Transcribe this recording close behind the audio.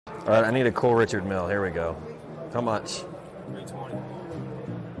All right, I need a cool Richard Mille. Here we go. How much? 320.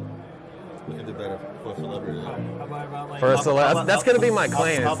 We can do better for a celebrity. For a celebrity, that's going to be my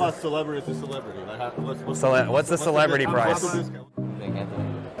claim. How about celebrity to celebrity? Like, what's the celebrity price?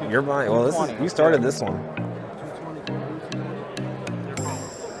 You're buying. Well, you started this one. 220.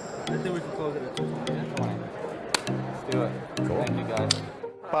 I think we can close it at 220. Let's do it. Cool. Thank you, guys.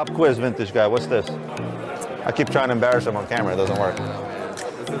 Pop quiz, vintage guy. What's this? I keep trying to embarrass him on camera. It doesn't work.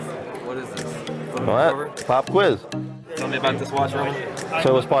 What is this? What? Pop quiz. Tell me about this watch, Roman. So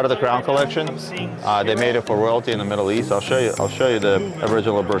it was part of the Crown collection. They made it for royalty in the Middle East. I'll show you the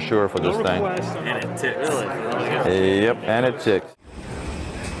original brochure for this thing. And it ticks. Really? Yep, and it ticks.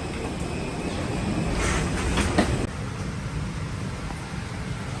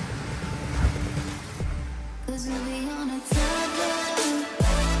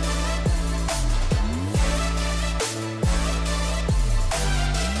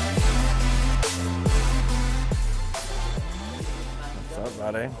 What's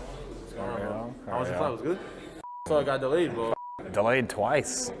up, buddy? How was the flight? Was good? So I got delayed, bro. Delayed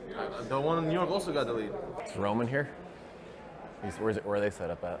twice. The one in New York also got delayed. Is Roman here? Where are they set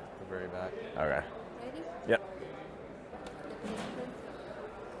up at? The very back. Okay. Ready? Yep.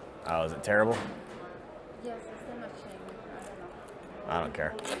 Oh, is it terrible? Yes, it's so much shame. I don't know. I don't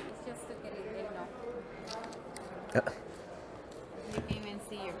care. It's just to get it, Yeah. You can't even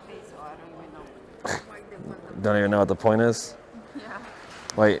see your face, so I don't even know why they put them. Don't even know what the point is? Yeah.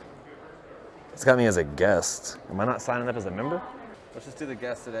 Wait. It's got me as a guest. Am I not signing up as a member? Let's just do the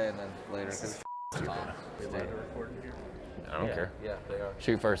guest today and then later. I don't care. Yeah, they are.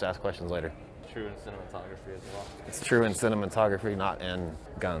 Shoot first, ask questions later. True in cinematography as well. It's true in cinematography, not in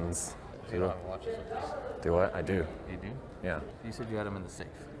guns. So you don't have watches with this? Do what? I do. You do? Yeah. You said you had them in the safe.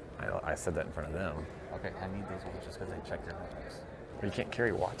 I said that in front of them. Okay, I need those watches because they check your metrics. But you can't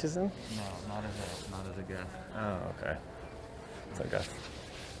carry watches in? No, not as a guest. Oh, okay. So I guess.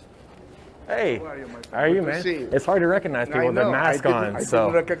 Hey, How are you, my friend? how are you, Good to man? see you. It's hard to recognize people with the mask on. I So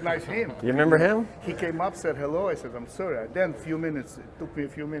didn't recognize him. you remember him? He came up, said hello. I said, I'm sorry. Then it took me a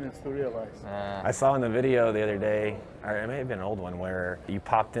few minutes to realize. I saw in the video the other day, or it may have been an old one, where you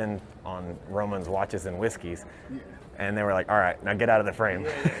popped in on Roman's watches and whiskeys, and they were like, "All right, now get out of the frame." I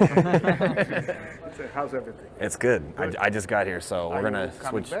said, how's everything? It's good. I just got here, so we're gonna you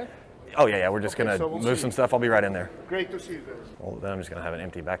coming switch. back? Oh yeah, we're just Okay, gonna so we'll move see. some stuff. I'll be right in there. Great to see you guys. Well, then I'm just gonna have an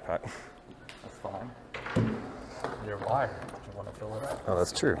empty backpack. That's fine. You're wired. You want to fill it up? Oh,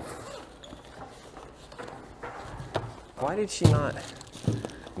 that's true. Why did she not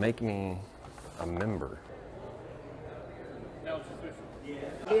make me a member?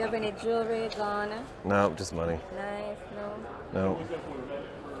 Do you have any jewelry, Donna? No, just money. Nice, no? No.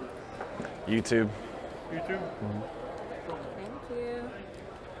 YouTube. You too? Thank you.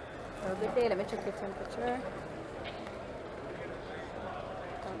 Have a good day. Let me check your temperature.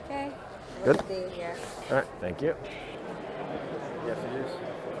 Okay. Good. Good day here. All right, thank you. Yes, it is.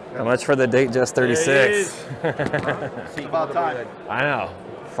 How much for the date just 36? It's about time. I know,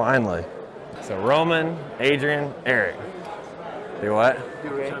 finally. So Roman, Adrian, Eric. Do what?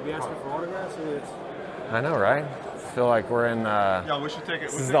 Should I be asking for autographs? I know, right? I feel like we're in, Yeah, we should take it.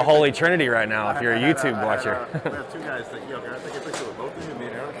 this is the Holy Trinity right now if you're a YouTube watcher. We have two guys that, can I take a picture with both of you, me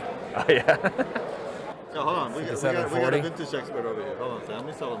and Eric? Oh yeah. No, hold on. We got a 57.40. vintage expert over here. Hold on, Sam. Let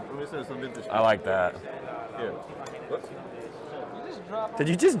me sell some vintage. I like that. Here. Whoops. Did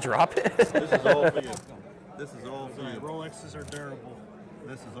you just drop it? This is all for you. This is all for you. Rolexes are durable.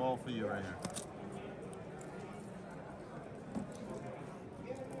 This is all for you right here.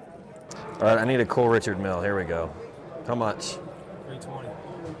 All right, I need a cool Richard Mille. Here we go. How much? 320.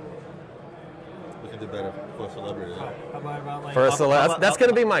 We can do better for a celebrity. How about like For a celebrity, that's going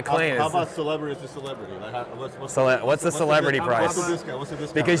to be my claim. How is- about celebrity to celebrity? Like, what's the celebrity price? What's the discount? What's the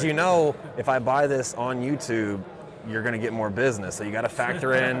discount? Because rate? you know, if I buy this on YouTube, you're going to get more business. So you got to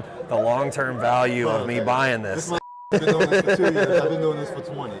factor in the long-term value of me buying this. I've been doing this for 2 years. I've been doing this for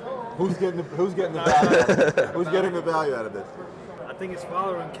 20. Who's getting the value? Who's getting the value out of this? I think his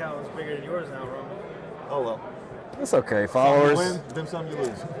following count is bigger than yours now, Roman. Oh well. It's okay, You followers. win, then some you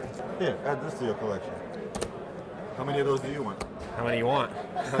lose. Here, add this to your collection. How many of those do you want? How many you want?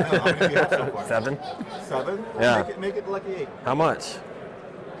 How many do you have so far? 7? 7? Yeah. Make it lucky 8. How much?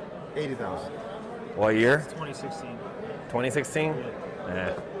 80,000. What year? 2016. 2016?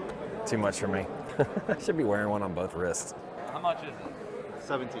 Too much for me. I should be wearing one on both wrists. How much is it?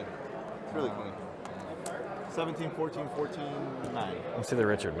 17. It's really clean. 17, 14, 14, 9. Let's see the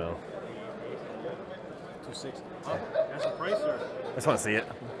Richard Mille. 260. Oh, that's the price, or? I just want to see it.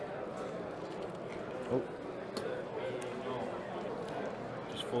 Oh,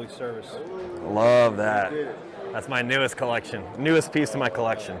 Just fully serviced. Love that. That's my newest collection. Newest piece to my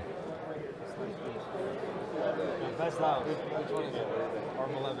collection. Best out. Which one is it?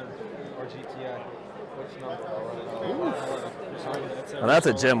 RM11 or GTI? Which number? Well, that's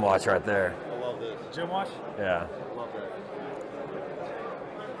a gym watch right there. I love this. Gym watch? Yeah. I love that.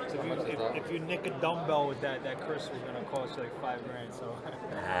 So if you nick a dumbbell with that crystal is gonna cost you like $5,000. So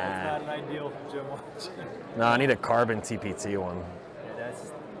it's not an ideal gym watch. No, I need a carbon TPT one. Yeah,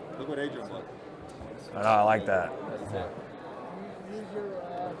 that's. Look what Adrian bought. Oh, I like that.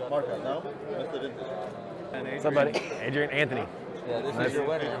 Marco, no? Mr. Vintage. What's up, buddy? Adrian, Anthony. Yeah, this Nice. is your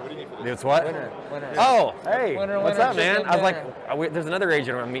winner. Dude, it's what? Winner. Oh, hey. Winner, What's winner, up, man? chicken I was dinner. like, there's another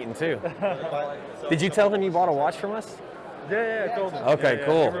agent I'm meeting too. Did you tell him you bought a watch from us? Yeah, I told him. Okay, Yeah, I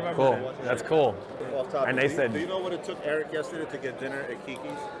cool, remember cool. that. That's cool. Off topic, And they said- do you know what it took Eric yesterday to get dinner at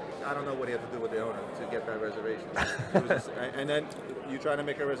Kiki's? I don't know what he had to do with the owner to get that reservation. It was just, and then you try to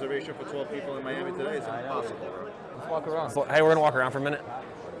make a reservation for 12 people in Miami today, it's impossible, bro. Let's walk around. So, hey, we're gonna walk around for a minute.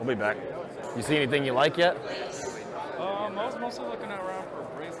 We'll be back. You see anything you like yet? I was mostly looking around for a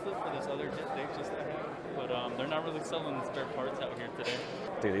bracelet for this other date just I have, but they're not really selling spare parts out here today.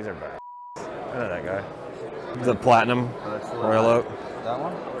 Dude, these are bad. I know that guy. He's a platinum Royal Oak. That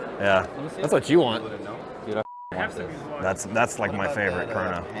one? Yeah, that's what you want. Dude, I want this. That's like my favorite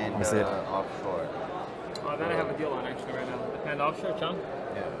Chrono. Let me see it. Offshore. Oh, that I have a deal on actually right now. And offshore, Chum?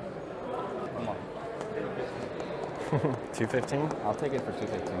 Yeah. Come on. 215. I'll take it for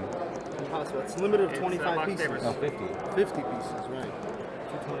 215. Impossible. It's limited of 25 pieces. No, 50. 50 pieces, right?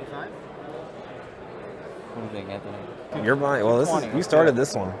 225. What do you think, Anthony? You're buying. Well, this is you started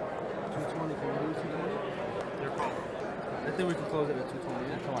this one. 220. Can we do 220? I think we can close it at 220.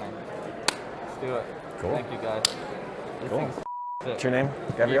 Yeah? 220. Let's do it. Cool. Thank you, guys. This Cool. thing's What's your name?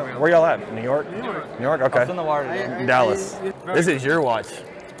 Gabriel? Where y'all at? New York? New York. I'll Okay. send the wire today. Dallas. This is your watch.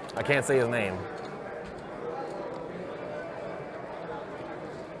 I can't say his name.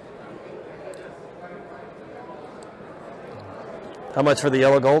 How much for the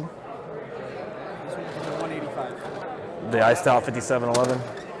yellow gold? This one's 185. The iced out 5711?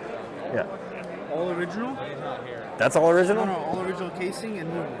 Yeah. All original? That's all original? No, all original casing and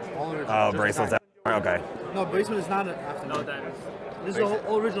movement. All original. Oh, Just bracelets. diamond. Okay. No, bracelet is not aftermarket. No diamonds. This is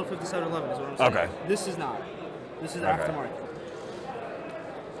all original 5711 is what I'm saying. Okay. This is not. This is Okay. aftermarket.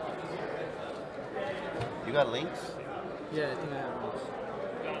 You got links? Yeah, I think I have those.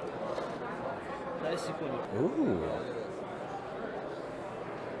 Nice sequin. Ooh.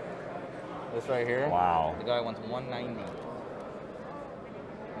 This right here. Wow. The guy wants 190.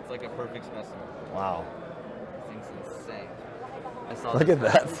 It's like a perfect specimen. Wow. This thing's insane. I saw Look this at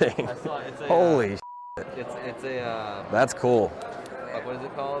that thing. I saw it's a Holy it's a That's cool. like, what is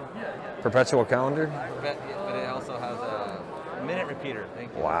it called? Perpetual calendar? But it also has a minute repeater.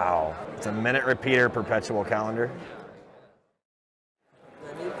 Thank you. Wow. It's a minute repeater perpetual calendar.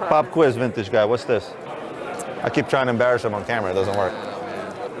 Pop quiz vintage guy, what's this? I keep trying to embarrass him on camera, it doesn't work.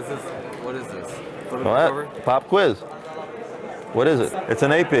 What is this? What? Pop quiz. What is it? It's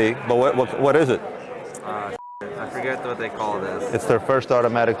an AP, but what is it? I forget what they call this. It's their first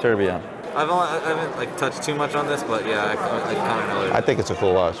automatic tourbillon. I haven't like touched too much on this, but yeah, I kind of know it. I think it's a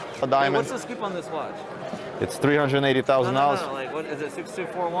cool watch. A diamond. What's the scoop on this watch? It's $380,000. No, like what is it?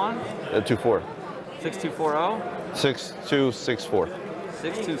 6241? 24. 6240? 6264.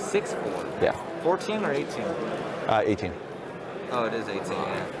 6264. Yeah. 14 or 18? 18. Oh, it is 18.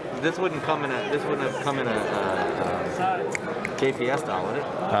 Yeah. This wouldn't have come in a JPS style, would it?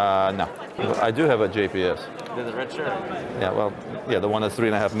 No. I do have a JPS. There's a red shirt. Yeah, well, yeah, the one that's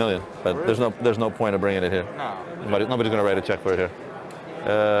 $3.5 million. But there's no point of bringing it here. No. Nobody's gonna write a check for it here.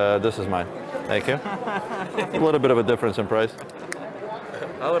 This is mine. Thank you. A little bit of a difference in price.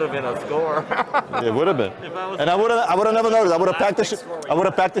 That would have been a score. It would have been. And I would have never noticed. I would have packed the shit. I would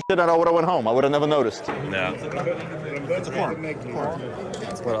have packed the shit and I would have went home. I would have never noticed. No. It's a corn.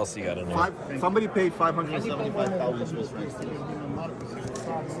 What else you got in there? Somebody paid 575,000 Swiss francs.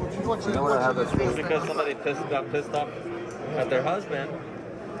 You know what I have that's Because somebody got pissed off at their husband.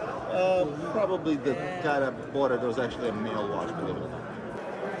 probably the guy that bought it was actually a male watch, believe it or not.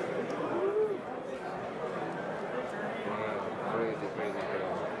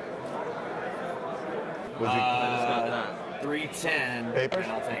 I just got that. 310. Papers?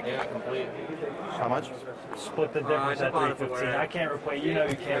 I'll take it. Yeah, complete. How much? Split the difference I at bought it for 315. it. I can't replace. You know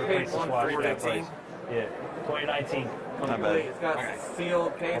you can't replace this watch for that 315? price. Yeah, 2019. Not bad. It's got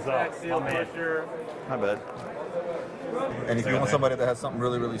sealed case What's back, up? sealed My man. pusher. Not bad. And if you want somebody that has something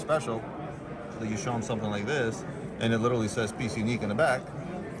really, really special, so you show them something like this, and it literally says piece unique in the back,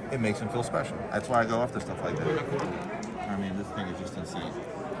 it makes them feel special. That's why I go after stuff like that. I mean, this thing is just insane.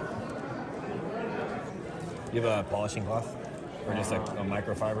 You have a polishing cloth? Or just like a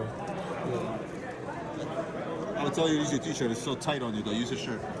microfiber? I would tell you to use your t-shirt. It's so tight on you, though. Use your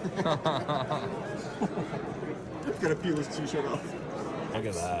shirt. Gotta peel his t-shirt off. Look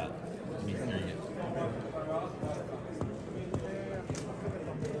at that. There you go.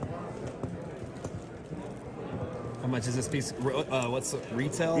 How much is this piece? What's the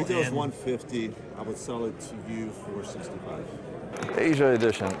retail? Retail is $150. I would sell it to you for $65. Asia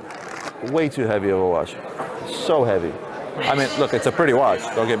edition. Way too heavy of a watch. So heavy. I mean, look, it's a pretty watch.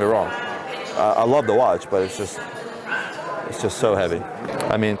 Don't get me wrong. I love the watch, but it's just so heavy.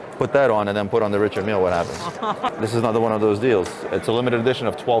 I mean, put that on and then put on the Richard Mille. What happens? This is another one of those deals. It's a limited edition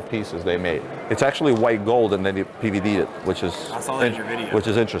of 12 pieces they made. It's actually white gold, and then they PVD'd it, which is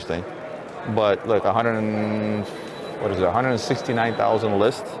interesting. But look, 169,000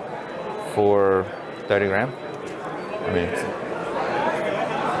 list for 30 grand. I mean,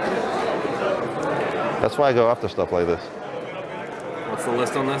 that's why I go after stuff like this. What's the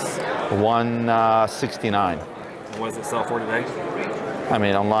list on this? 169. What does it sell for today? I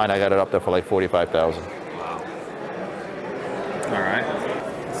mean, online I got it up there for like 45,000. Wow. All right.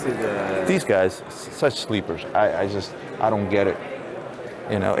 Let's see These guys, such sleepers. I don't get it.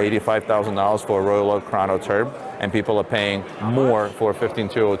 You know, $85,000 for a Royal Oak Chrono Turb, and people are paying more for a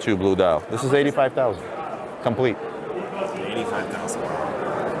 15202 blue dial. This is 85,000, complete. 85,000.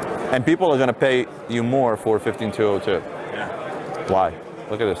 And people are going to pay you more for a 15202. Yeah. Why?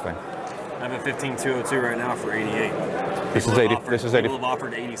 Look at this thing. I have a 15202 right now for 88. This is 80. This is 80. People have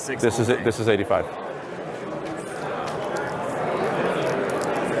offered 86. This is it. This is 85.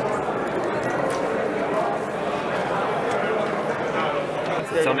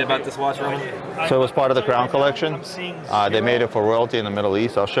 Tell me about this watch, Roman. So it was part of the Crown collection. They made it for royalty in the Middle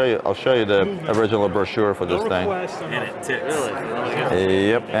East. I'll show you the original broshure for this thing. And it ticks.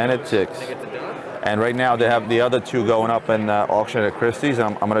 Yep, and it ticks. And right now they have the other two going up in auction at Christie's.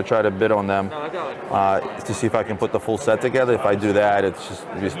 I'm going to try to bid on them to see if I can put the full set together. If I do that, it's just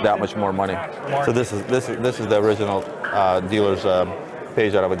that much more money. So this is the original dealer's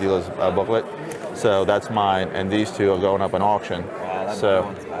page out of a dealer's booklet. So that's mine, and these two are going up in auction. Wow, so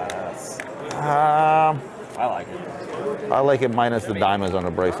one's badass. I like it. I like it minus the diamonds on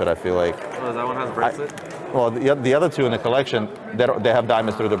the bracelet. I feel like. Oh, that one has a bracelet? Well, the other two in the collection, they have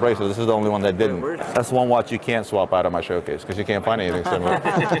diamonds through the bracelet. This is the only one that didn't. That's one watch you can't swap out of my showcase because you can't find anything similar.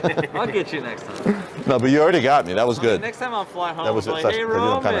 I'll get you next time. No, but you already got me. That was good. Next time I'll fly home. That was like, such- hey they didn't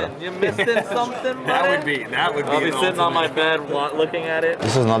Roman, kinda- you missing something? That would buddy?" be. I'll be sitting on my bed looking at it.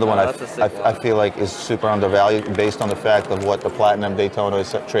 This is another one that's a sick I feel like is super undervalued based on the fact of what the Platinum Daytona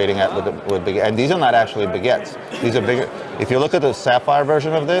is trading at with big. And these are not actually baguettes. These are bigger. If you look at the sapphire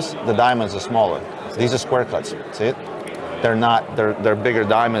version of this, the diamonds are smaller. These are square cuts. See it? They're not. They're bigger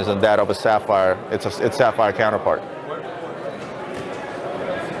diamonds than that of a sapphire. It's sapphire counterpart.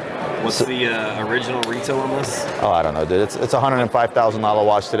 What's the original retail on this? Oh, I don't know, dude. It's a $105,000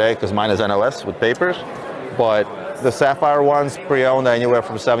 watch today because mine is NOS with papers, but the sapphire ones pre-owned are anywhere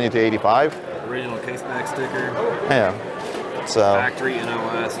from 70 to 85. Original case back sticker. Yeah. So. Factory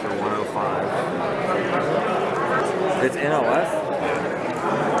NOS for 105. It's NOS?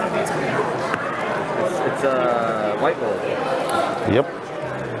 It's white gold. Yep.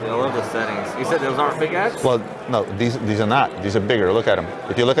 I love the settings. You said those aren't big X? Well, no, these are not. These are bigger. Look at them.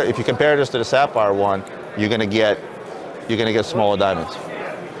 If you compare this to the sapphire one, you're gonna get smaller diamonds.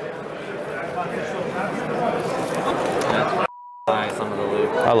 That's nice under the loop.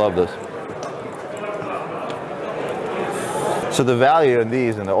 I love this. So the value in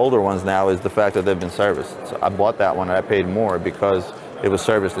these and the older ones now is the fact that they've been serviced. So I bought that one and I paid more because it was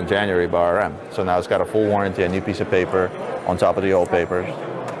serviced in January by RM. So now it's got a full warranty, a new piece of paper on top of the old papers.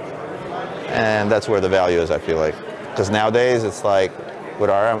 And that's where the value is, I feel like. Because nowadays it's like with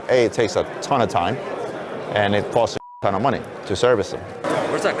RM, it takes a ton of time and it costs a ton of money to service them.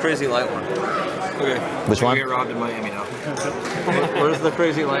 Where's that crazy light one? Okay. Which one? We get robbed in Miami now. Where's the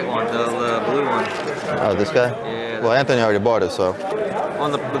crazy light one? The blue one. Oh, this guy? Yeah. Well, Anthony already bought it, so.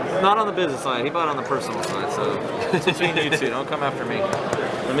 On the not on the business side. He bought it on the personal side. So it's between you two. Don't come after me.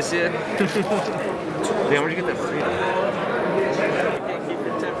 Let me see it. Damn, where'd you get that free?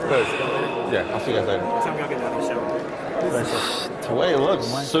 Yeah, I'll see you guys later. Time y'all get down the show. The way it looks,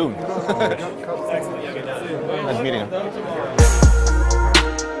 soon. Nice meeting you.